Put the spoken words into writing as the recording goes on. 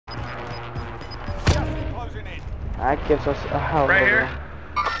That gives us a hell of a... Right here.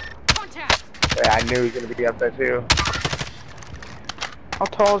 Yeah, I knew he was gonna be up there too. How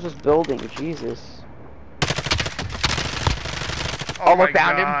tall is this building? Jesus. Oh my Almost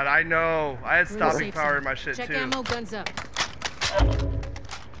downed him. god, I know. I had stopping power in my shit Check too. ammo, guns up.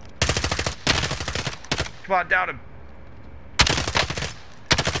 Come on, down him.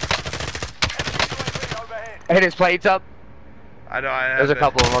 I hit his plates up. I know, I had There's a to-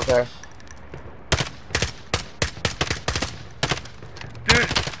 couple of them up there. Dude,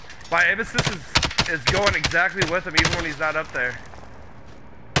 my emphasis is going exactly with him even when he's not up there.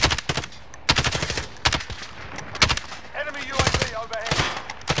 Enemy UAV overhead.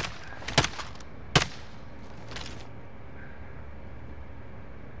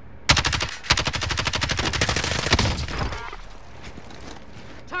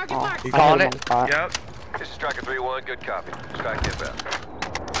 Target Oh, marked. You calling I it? hit him on spot. Yep. This is Striker 3-1, good copy. Strike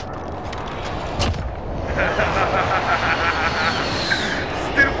inbound.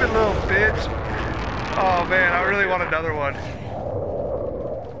 Stupid little bitch. Oh man, I really want another one.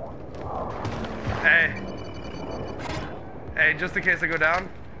 Hey. Hey, just in case I go down,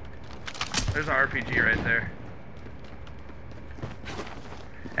 there's an RPG right there.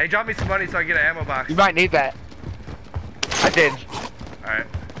 Hey, drop me some money so I get an ammo box. You might need that. I did. Alright.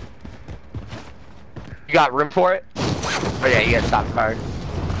 You got room for it? Oh yeah, you got stop card.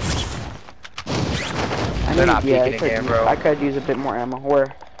 They're not peeking again, bro. I could use a bit more ammo.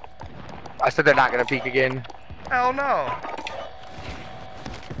 Where? I said they're not gonna peek again. Hell no.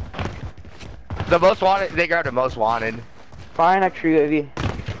 The most wanted, they grabbed the most wanted. Fine, extra UAV.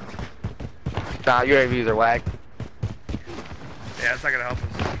 Nah, UAVs are whack. Yeah, it's not gonna help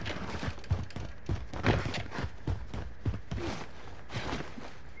us.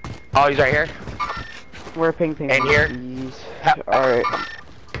 Oh, he's right here. Where ping ping? And here. Alright.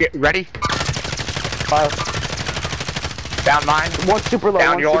 Get ready. Five. Down mine. One super low,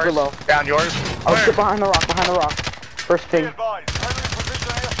 Down one yours. super low. Down yours. Oh Where? shit, behind the rock, behind the rock. First Be ping. advised, enemy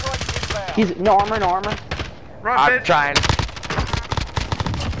position airstrike inbound. He's no armor, no armor. Run, I'm bitch. trying.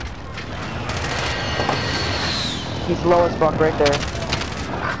 He's low as fuck right there.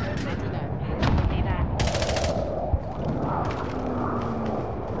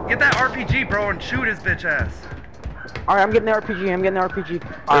 Get that RPG, bro, and shoot his bitch ass. Alright, I'm getting the RPG, I'm getting the RPG.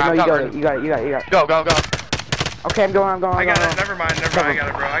 Alright, Wait, no, I'm you got covering. it, you got it, you got it, you got it. Go, go, go. Okay, I'm going, I'm going, I I'm got going. it. Never mind, never mind. I got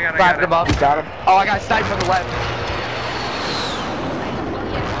it, bro. I got Clapped it. him up. You got him. Oh, I got sniped from the left.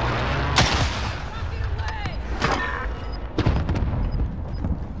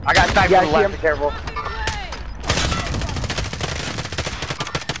 I got sniped Yeah, from the I see left. him. Be careful.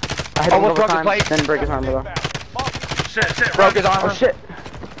 I hit him Almost over broke his time, plate. then break his arm though. Inbound. Mark Shit, shit, Broke run. his armor. Oh shit.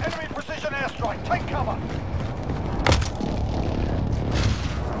 enemy precision airstrike. Take cover.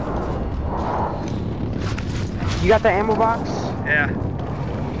 You got the ammo box? Yeah.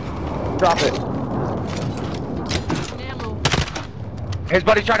 Drop it. Ammo. His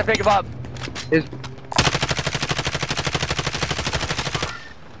buddy's trying to pick him up. His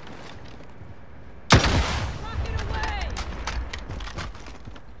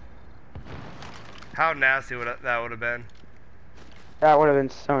How nasty would that would have been? That would have been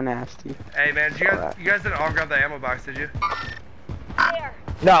so nasty. Hey man, you guys didn't all grab the ammo box, did you? There.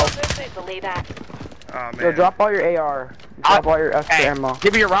 no. Believe that. Oh man. Yo, drop all your AR. Drop all your extra Hey, ammo.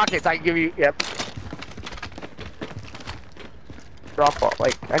 give me your rockets. I can give you. Yep. Drop all,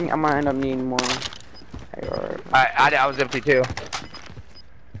 like, I think I might end up needing more AR. I was empty too.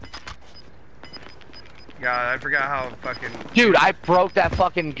 God, I forgot how fucking. Dude, I broke that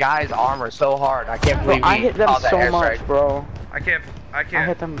fucking guy's armor so hard. I can't Bro, believe I he hit them called that so airstrike. much, bro. I can't. I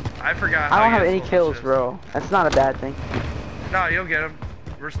hit them. I forgot. I how don't have any useful kills, this is. bro. That's not a bad thing. No, you'll get them.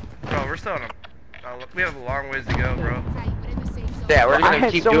 Bro, we're still in them. We have a long ways to go, bro. Yeah, we're I gonna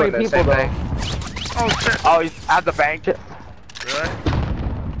hit keep so doing many this people, same though. thing. Oh shit. Oh, he's at the bank. Really?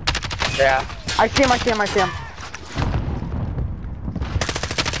 Yeah. I see him, I see him, I see him.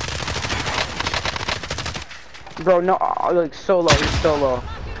 Bro, no, like so low, he's so low.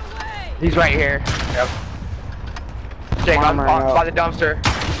 He's right here. Yep. Jake, I'm Armor up. by the dumpster.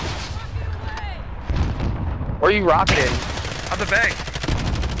 Where are you rocketing? On the bank.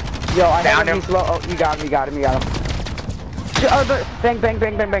 Yo, I Down hit him, him. he's low. Oh, you got him, you got him, you got him. Shit, oh, bang, bang,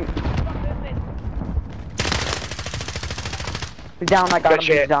 bang, bang, bang. He's down, I got Good him,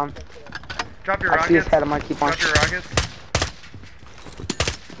 shit. he's down. Drop your I see his rockets. head, I might keep on. Drop your rockets.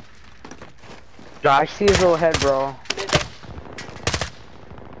 I Josh. see his little head, bro.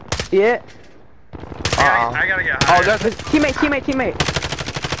 See it? I gotta get higher. Oh, there's His teammate.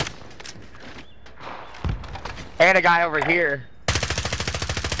 and a guy over here.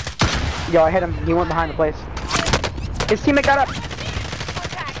 Yo, I hit him. He went behind the place. His teammate got up.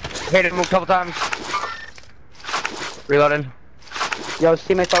 Hit him a couple times. Reloading. Yo, his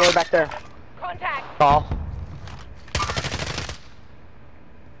teammate's all the way back there. Contact. Call.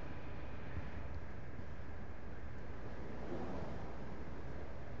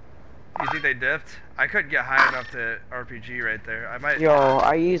 You think they dipped? I couldn't get high enough to RPG right there. I might. Yo,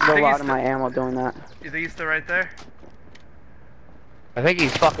 I used a think lot he's of my ammo doing that. You think he's still right there? I think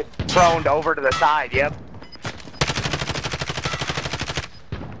he's fucking thrown over to the side, yep.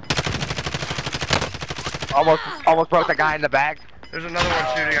 Almost broke the guy in the back. There's another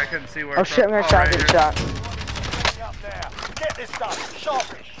one shooting. I couldn't see where. Oh shit, I'm gonna shot, get shot. Up there. Get this done.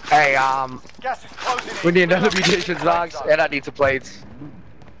 Sharpish. Hey, Gas is closing in. we need another Relocating munitions the box, safe zone. and I need some plates.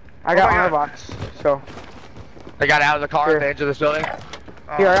 I got my armor God. box. So They got out of the car Here. at the edge of this building.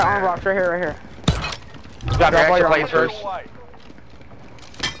 Oh, here, I got man. armor box right here, right here. Grab your all extra your plates armor. first. Away.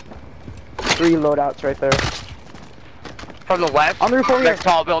 3 loadouts right there. From the left, On the roof over here. next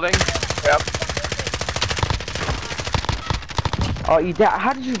tall building. Yep. Oh,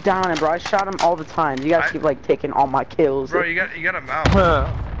 how did you down him, bro? I shot him all the time. You guys keep like taking all my kills. Bro, you got a mount.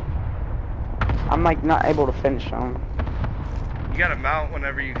 I'm like not able to finish him. You got to mount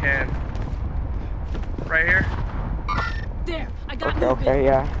whenever you can. Right here. There, I got Okay, movement. okay,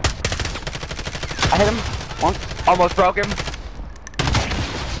 yeah. I hit him once. Almost broke him.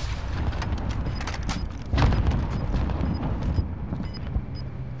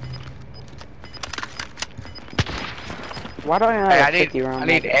 Why do I not Hey, have I 50 need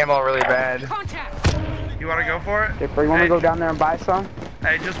rounds? ammo really bad. Contact. You want to go for it? Hey, bro, you want to Hey, go down there and buy some?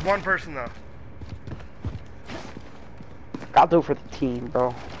 Hey, just one person though. I'll do it for the team,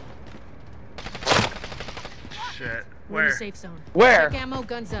 bro. Shit. We're in Where? the safe zone. Where? Check ammo,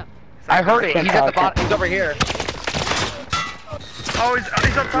 guns up. I heard it. He's at the bottom. He's over here. Oh,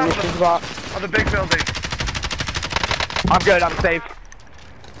 he's up top of Munitions box. the big building. I'm good. I'm safe.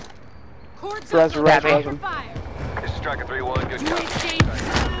 Cords Res, up. res, Prepare res. for fire. This is Striker 3-1. Good You copy. exchange.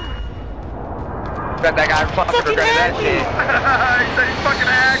 Bet that guy fucking regretted that shit. He said he's fucking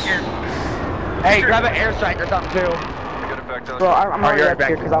hacking. Hey, grab an airstrike or something too. Good effect on Bro, you. I'm already you're up back.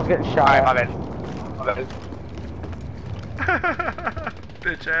 here because I was getting shot Alright, at. my bad. My bad.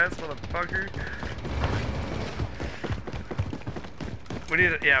 Bitch ass motherfucker. We need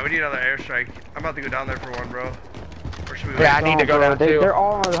another airstrike. I'm about to go down there for one, bro. Or should we wait? Yeah, I need to go Bro, down they, too. They're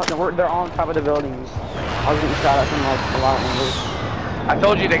all on top of the buildings. I was getting shot at from like a lot of numbers. I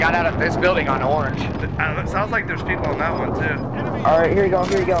told you they got out of this building on orange. It sounds like there's people on that one too. Enemy Alright, here you go,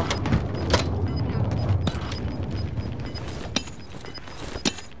 here you go.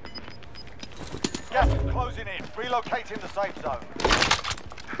 gas is closing in. Relocating the safe zone.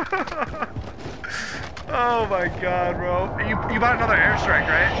 Oh my god, bro. You bought another airstrike,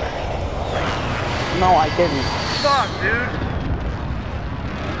 right? No, I didn't. Fuck, dude.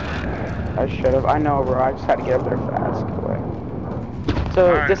 I should have. I know, bro. I just had to get up there fast. Go away. So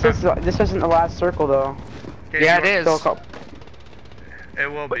Alright, this isn't the last circle though. Okay, Yeah, you it want- is. Still a couple. It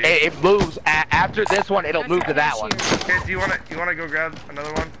will be. It moves. After this one, it'll That's move a to that cash one. here. Okay, do you wanna go grab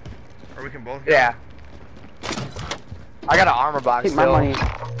another one? Or we can both go? Yeah. I got an armor box Take my still. money.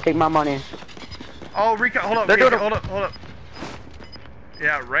 Take my money. Oh, Rico, hold up. They're Casey, doing a- hold up.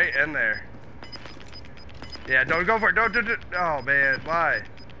 Yeah, right in there. Yeah, don't go for it. Don't. Oh man, why?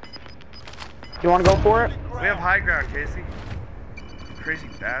 You want to go for it? We have high ground, Casey. Crazy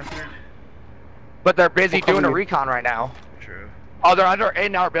bastard. But they're busy We'll cover doing a you. recon right now. True. Oh, they're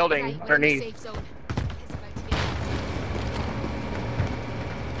in our building Right, we're in the underneath. safe zone. It's about to get-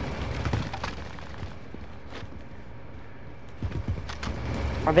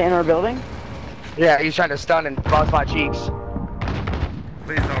 Are they in our building? Yeah, he's trying to stun and buzz my cheeks.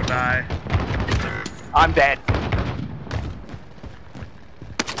 Please don't die. I'm dead.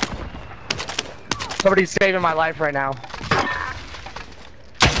 Somebody's saving my life right now.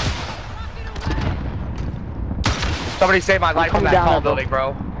 Somebody saved my life from coming that down tall there,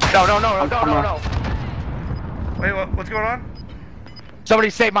 bro. building, bro. No. Wait, what's going on?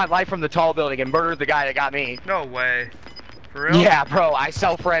 Somebody saved my life from the tall building and murdered the guy that got me. No way. For real? Yeah, bro, I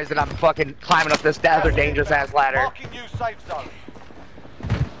self-res and I'm fucking climbing up this other dangerous ass ladder. Marking new safe zone.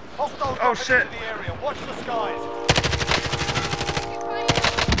 Hostiles Oh, dropping shit. into the area. Watch the skies.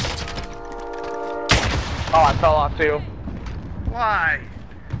 Oh, I fell off too. Why?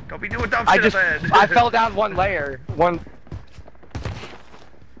 Don't be doing dumb I shit just, up then. I fell down one layer.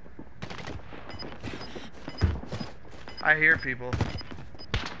 I hear people.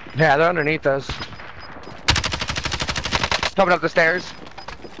 Yeah, they're underneath us. Coming up the stairs.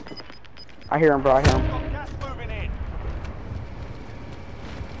 I hear him, bro. I hear him. Got gas moving in.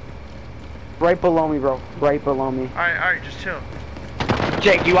 Right below me, bro. Right below me. Alright, just chill.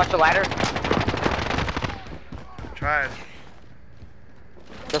 Jake, you watch the ladder? Try it.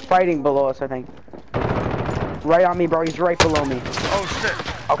 They're fighting below us, I think. Right on me, bro. He's right below me. Oh shit.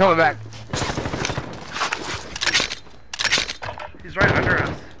 I'm coming back. He's right under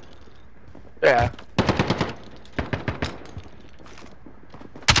us. Yeah.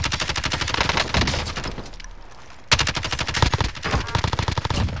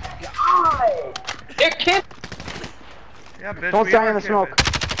 It can't. Yeah, bitch. Don't we die are in the camping.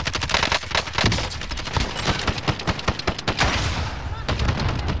 smoke.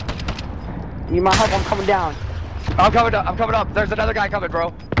 Need my help? I'm coming down. I'm coming up. I'm coming up. There's another guy coming,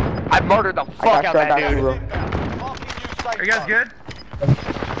 bro. I murdered the fuck out of that dude. bro. Marking new safe Are you guys zone. good?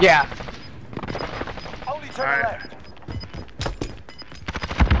 Yeah. Only to the Alright. left.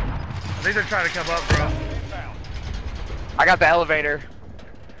 I think they're trying to come up, bro. Inbound. I got the elevator.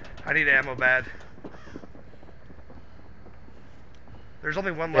 I need ammo bad. There's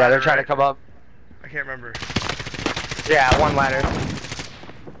only one ladder. Yeah, they're trying to right? come up. I can't remember. Yeah, one ladder.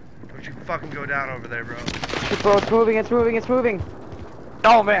 Don't you fucking go down over there, bro. Shit, bro, it's moving, it's moving, it's moving.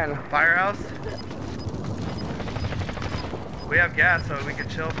 Oh man. Firehouse? We have gas, so we can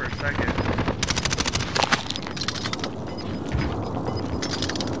chill for a second.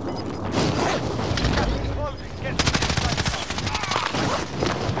 Closing. Get to the safe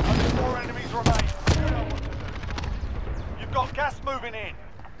zone. Only 4 enemies remain. You know what to do. You've got gas moving in.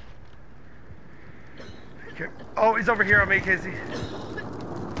 Okay. Oh, he's over here on me, Casey.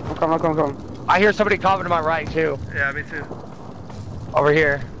 I'm coming. I hear somebody coming to my right too. Yeah, me too. Over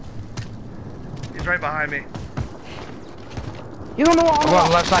here. He's right behind me. You don't know what I'm on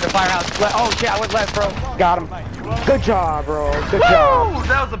the left side of the firehouse. Oh shit, I went left, bro. Got him. Good job, bro. Good Woo! job.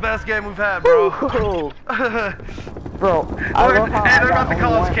 That was the best game we've had, bro. Woo! Bro, I love how Hey, I they're got about to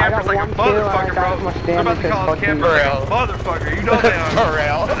call us one- I campers got like a one kill and I motherfucker, got bro. as much They're about damage to as call us fucking- campers like a motherfucker. You know they are. For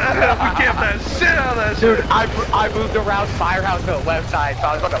real. We camped that shit out of that Dude, shit. I moved around firehouse to the left side, so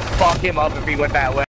I was about to fuck him up if he went that way.